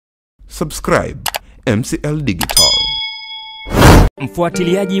Subscribe MCL Digital.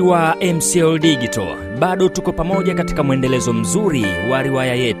 Mfuatiliaji wa MCL Digital, bado tuko pamoja katika mwendelezo mzuri wa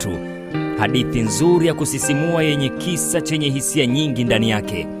riwaya yetu. Hadithi nzuri ya kusisimua yenye kisa chenye hisia nyingi ndani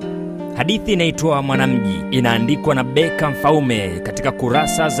yake. Hadithi inaitwa Mwanamji, inaandikwa na Beka Mfaume katika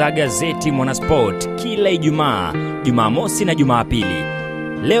kurasa za gazeti Mwanaspoti kila Ijumaa, Jumamosi na Jumapili.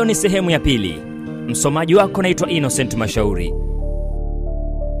 Leo ni sehemu ya pili. Msomaji wako naitwa Innocent Mashauri.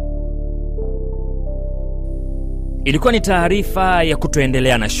 Ilikuwa ni taarifa ya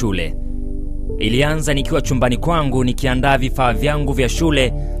kutoendelea na shule. Ilianza nikiwa chumbani kwangu nikiandaa vifaa vyangu vya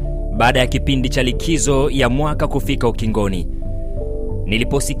shule baada ya kipindi cha likizo ya mwaka kufika ukingoni.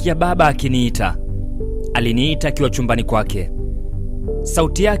 Niliposikia baba akiniita. Aliniita akiwa chumbani kwake.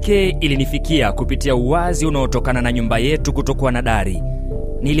 Sauti yake ilinifikia kupitia uwazi unaotokana na nyumba yetu kutokuwa na dari.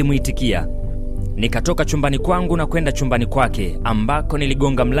 Nilimuitikia. Nikatoka chumbani kwangu na kwenda chumbani kwake ambako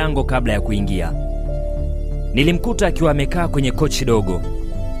niligonga mlango kabla ya kuingia. Nilimkuta akiwa amekaa kwenye kochi dogo.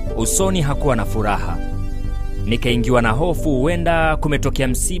 Usoni hakuwa na furaha. Nikaingiwa na hofu huenda kumetokea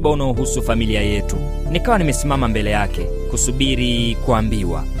msiba unaohusu familia yetu. Nikawa nimesimama mbele yake kusubiri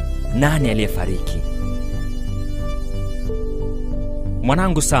kuambiwa nani aliyefariki.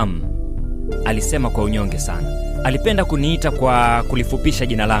 "Mwanangu Sam," alisema kwa unyonge sana. Alipenda kuniita kwa kulifupisha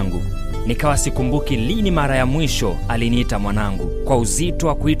jina langu. Nikawa sikumbuki lini mara ya mwisho aliniita mwanangu. Kwa uzito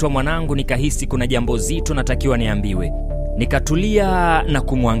wa kuitwa mwanangu nikahisi kuna jambo zito natakiwa niambiwe. Nikatulia na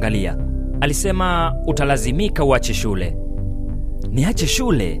kumwangalia. Alisema, "Utalazimika uache shule." "Niache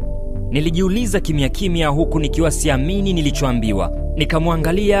shule?" Nilijiuliza kimya kimya huku nikiwa siamini nilichoambiwa.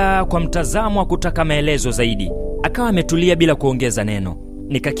 Nikamwangalia kwa mtazamo wa kutaka maelezo zaidi. Akawa ametulia bila kuongeza neno.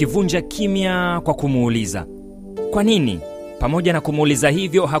 Nikakivunja kimya kwa kumuuliza, "Kwa nini?" Pamoja na kumuuliza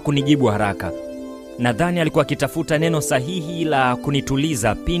hivyo hakunijibu haraka. Nadhani alikuwa akitafuta neno sahihi la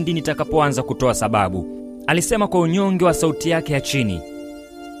kunituliza pindi nitakapoanza kutoa sababu. Alisema kwa unyonge wa sauti yake ya chini,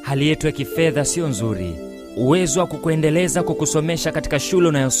 "Hali yetu ya kifedha sio nzuri. Uwezo wa kukuendeleza kukusomesha katika shule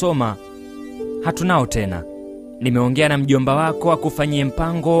unayosoma hatunao tena. Nimeongea na mjomba wako akufanyie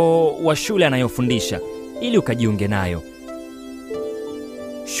mpango wa shule anayofundisha ili ukajiunge nayo."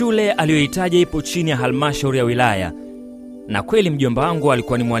 Shule aliyoitaja ipo chini ya halmashauri ya wilaya. Na kweli mjomba wangu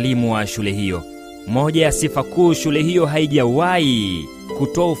alikuwa ni mwalimu wa shule hiyo. Moja ya sifa kuu shule hiyo haijawahi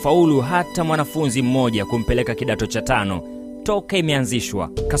kutoa ufaulu hata mwanafunzi mmoja kumpeleka kidato cha 5 toka imeanzishwa.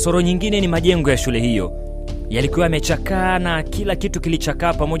 Kasoro nyingine ni majengo ya shule hiyo. Yalikuwa yamechakaa na kila kitu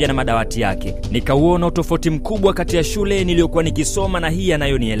kilichakaa pamoja na madawati yake. Nikauona utofauti mkubwa kati ya shule niliyokuwa nikisoma na hii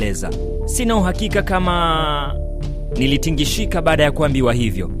anayonieleza. Sina uhakika kama nilitingishika baada ya kuambiwa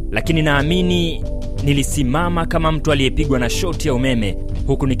hivyo, lakini naamini nilisimama kama mtu aliyepigwa na shoti ya umeme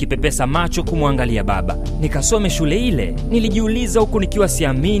huku nikipepesa macho kumwangalia baba. "Nikasome shule ile?" Nilijiuliza huku nikiwa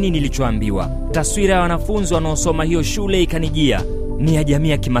siamini nilichoambiwa. Taswira ya wanafunzi wanaosoma hiyo shule ikanijia. Ni ya jamii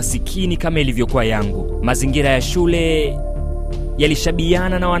ya kimasikini kama ilivyokuwa yangu. Mazingira ya shule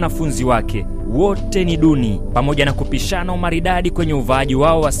yalishabiana na wanafunzi wake. Wote ni duni, pamoja na kupishana umaridadi kwenye uvaaji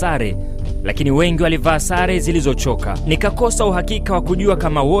wao wa sare, lakini wengi walivaa sare zilizochoka. Nikakosa uhakika wa kujua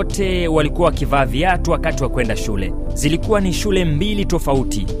kama wote walikuwa wakivaa viatu wakati wa kwenda shule. Zilikuwa ni shule mbili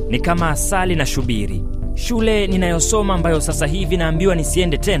tofauti, ni kama asali na shubiri. Shule ninayosoma ambayo sasa hivi naambiwa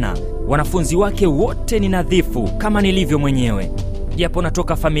nisiende tena, wanafunzi wake wote ni nadhifu kama nilivyo mwenyewe, japo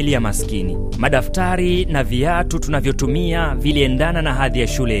natoka familia maskini. Madaftari na viatu tunavyotumia viliendana na hadhi ya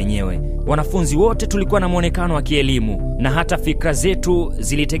shule yenyewe. Wanafunzi wote tulikuwa na muonekano wa kielimu na hata fikra zetu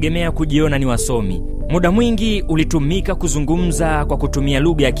zilitegemea kujiona ni wasomi. Muda mwingi ulitumika kuzungumza kwa kutumia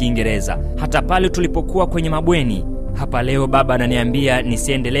lugha ya Kiingereza hata pale tulipokuwa kwenye mabweni. Hapa leo baba ananiambia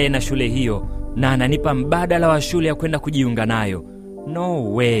nisiendelee na shule hiyo na ananipa mbadala wa shule ya kwenda kujiunga nayo.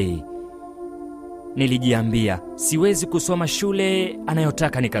 No way. Nilijiambia siwezi kusoma shule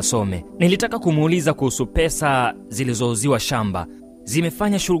anayotaka nikasome. Nilitaka kumuuliza kuhusu pesa zilizouziwa shamba.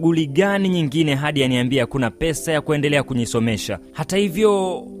 Zimefanya shughuli gani nyingine hadi aniambia kuna pesa ya kuendelea kunisomesha? Hata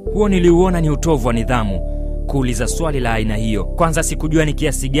hivyo, huo niliuona ni utovu wa nidhamu kuuliza swali la aina hiyo. Kwanza sikujua ni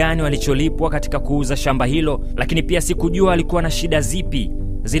kiasi gani walicholipwa katika kuuza shamba hilo, lakini pia sikujua alikuwa na shida zipi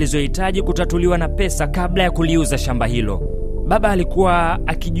zilizohitaji kutatuliwa na pesa kabla ya kuliuza shamba hilo. Baba alikuwa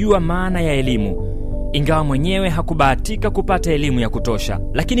akijua maana ya elimu, ingawa mwenyewe hakubahatika kupata elimu ya kutosha.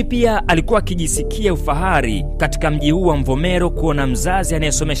 Lakini pia alikuwa akijisikia ufahari katika mji huu wa Mvomero kuona mzazi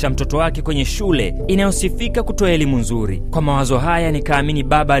anayesomesha mtoto wake kwenye shule inayosifika kutoa elimu nzuri. Kwa mawazo haya nikaamini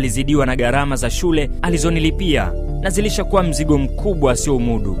baba alizidiwa na gharama za shule alizonilipia na zilishakuwa mzigo mkubwa sio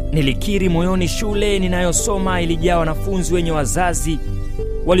umudu. Nilikiri moyoni shule ninayosoma ilijaa wanafunzi wenye wazazi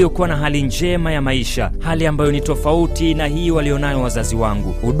waliokuwa na hali njema ya maisha, hali ambayo ni tofauti na hii walionayo wazazi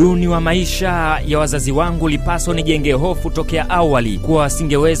wangu. Uduni wa maisha ya wazazi wangu ulipaswa nijenge hofu tokea awali kuwa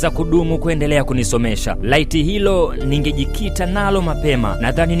wasingeweza kudumu kuendelea kunisomesha. Laiti hilo ningejikita nalo mapema,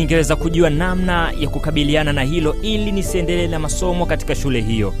 nadhani ningeweza kujua namna ya kukabiliana na hilo ili nisiendelee na masomo katika shule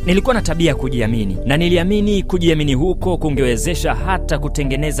hiyo. Nilikuwa na tabia ya kujiamini, na niliamini kujiamini huko kungewezesha hata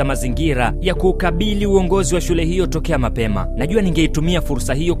kutengeneza mazingira ya kukabili uongozi wa shule hiyo tokea mapema. Najua ningeitumia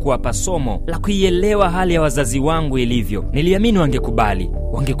fursa hiyo kuwapa somo la kuielewa hali ya wazazi wangu ilivyo. Niliamini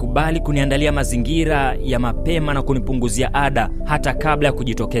wangekubali kuniandalia mazingira ya mapema na kunipunguzia ada hata kabla ya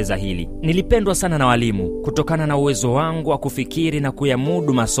kujitokeza hili. Nilipendwa sana na walimu kutokana na uwezo wangu wa kufikiri na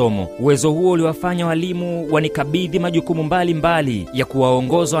kuyamudu masomo. Uwezo huo uliwafanya walimu wanikabidhi majukumu mbalimbali ya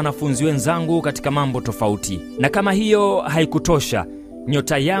kuwaongoza wanafunzi wenzangu katika mambo tofauti. Na kama hiyo haikutosha,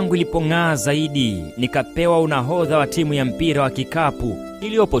 nyota yangu ilipong'aa zaidi, nikapewa unahodha wa timu ya mpira wa kikapu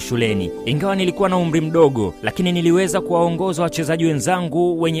iliyopo shuleni. Ingawa nilikuwa na umri mdogo, lakini niliweza kuwaongoza wachezaji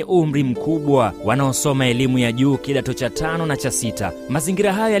wenzangu wenye umri mkubwa wanaosoma elimu ya juu kidato cha 5 na cha 6.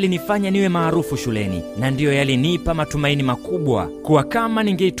 Mazingira haya yalinifanya niwe maarufu shuleni, na ndiyo yalinipa matumaini makubwa kuwa kama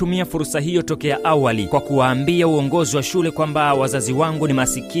ningeitumia fursa hiyo tokea awali kwa kuwaambia uongozi wa shule kwamba wazazi wangu ni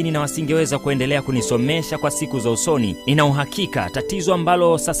masikini na wasingeweza kuendelea kunisomesha kwa siku za usoni, nina uhakika tatizo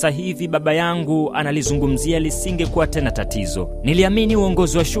ambalo sasa hivi baba yangu analizungumzia lisingekuwa tena tatizo. Niliamini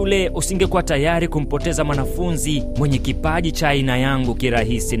uongozi wa shule usingekuwa tayari kumpoteza mwanafunzi mwenye kipaji cha aina yangu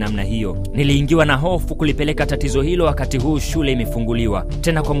kirahisi namna hiyo. Niliingiwa na hofu kulipeleka tatizo hilo wakati huu shule imefunguliwa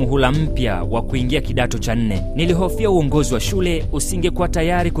tena kwa muhula mpya wa kuingia kidato cha 4. Nilihofia uongozi wa shule usingekuwa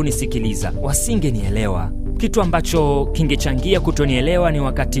tayari kunisikiliza, wasingenielewa. Kitu ambacho kingechangia kutonielewa ni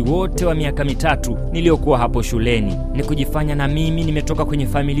wakati wote wa miaka 3 niliokuwa hapo shuleni ni kujifanya na mimi nimetoka kwenye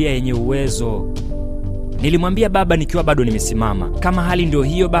familia yenye uwezo. Nilimwambia baba nikiwa bado nimesimama, kama hali ndio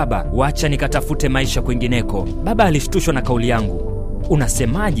hiyo baba, wacha nikatafute maisha kwingineko. Baba alishtushwa na kauli yangu.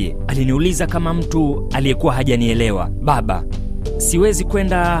 Unasemaje? Aliniuliza kama mtu aliyekuwa hajanielewa. Baba, siwezi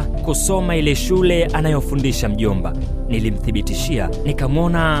kwenda kusoma ile shule anayofundisha mjomba. Nilimthibitishia,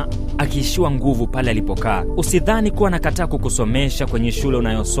 nikamwona akiishiwa nguvu pale alipokaa. Usidhani kuwa nakataa kukusomesha kwenye shule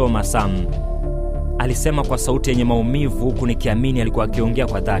unayosoma Sam, alisema kwa sauti yenye maumivu, huku nikiamini alikuwa akiongea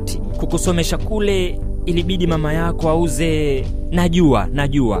kwa dhati. Kukusomesha kule ilibidi mama yako auze.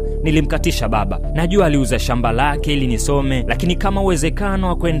 Najua. Nilimkatisha baba. Najua aliuza shamba lake ili nisome, lakini kama uwezekano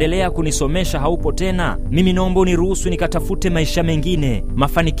wa kuendelea kunisomesha haupo tena, mimi naomba uniruhusu nikatafute maisha mengine.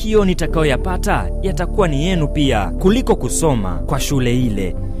 Mafanikio nitakayoyapata yatakuwa ni yenu pia kuliko kusoma kwa shule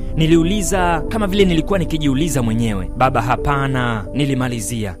ile. Niliuliza kama vile nilikuwa nikijiuliza mwenyewe. Baba, hapana,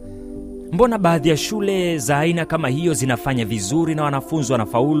 nilimalizia. Mbona baadhi ya shule za aina kama hiyo zinafanya vizuri na wanafunzi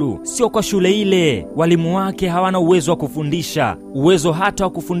wanafaulu? Sio kwa shule ile. Walimu wake hawana uwezo wa kufundisha. Uwezo hata wa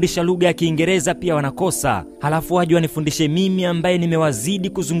kufundisha lugha ya Kiingereza pia wanakosa. Halafu waje wanifundishe mimi ambaye nimewazidi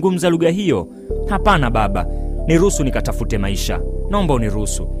kuzungumza lugha hiyo? Hapana baba, niruhusu nikatafute maisha. Naomba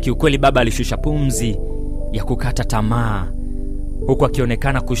uniruhusu. Kiukweli baba alishusha pumzi ya kukata tamaa, huku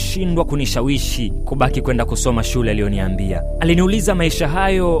akionekana kushindwa kunishawishi kubaki kwenda kusoma shule aliyoniambia. Aliniuliza maisha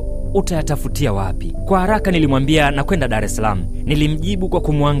hayo utayatafutia wapi? Kwa haraka nilimwambia na kwenda Dar es Salaam. Nilimjibu kwa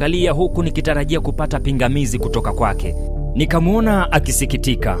kumwangalia huku nikitarajia kupata pingamizi kutoka kwake. Nikamwona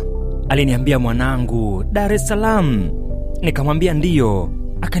akisikitika. Aliniambia, mwanangu, Dar es Salaam? Nikamwambia ndiyo.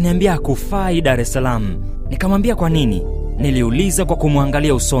 Akaniambia hakufai Dar es Salaam. Nikamwambia kwa nini? Niliuliza kwa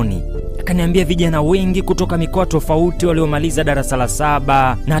kumwangalia usoni. Akaniambia vijana wengi kutoka mikoa tofauti waliomaliza darasa la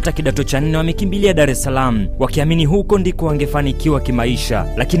 7 na hata kidato cha 4 wamekimbilia Dar es Salaam wakiamini huko ndiko wangefanikiwa kimaisha,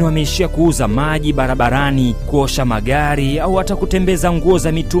 lakini wameishia kuuza maji barabarani, kuosha magari au hata kutembeza nguo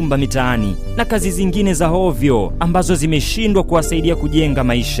za mitumba mitaani na kazi zingine za hovyo ambazo zimeshindwa kuwasaidia kujenga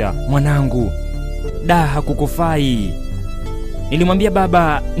maisha. Mwanangu, hakukufai. Nilimwambia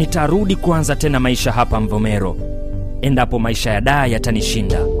baba nitarudi kuanza tena maisha hapa Mvomero endapo maisha ya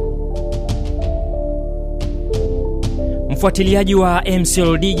yatanishinda. Mfuatiliaji wa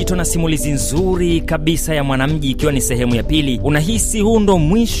MCL Digital na simulizi nzuri kabisa ya Mwanamji ikiwa ni sehemu ya pili. Unahisi huu ndo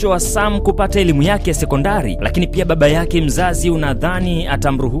mwisho wa Sam kupata elimu yake ya sekondari, lakini pia baba yake mzazi unadhani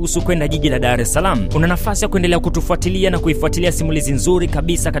atamruhusu kwenda jiji la Dar es Salaam? Una nafasi ya kuendelea kutufuatilia na kuifuatilia simulizi nzuri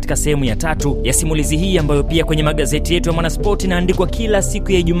kabisa katika sehemu ya 3 ya simulizi hii, ambayo pia kwenye magazeti yetu ya Mwanaspoti inaandikwa kila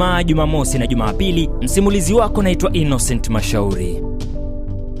siku ya Ijumaa, Jumamosi na Jumapili. Msimulizi wako naitwa Innocent Mashauri.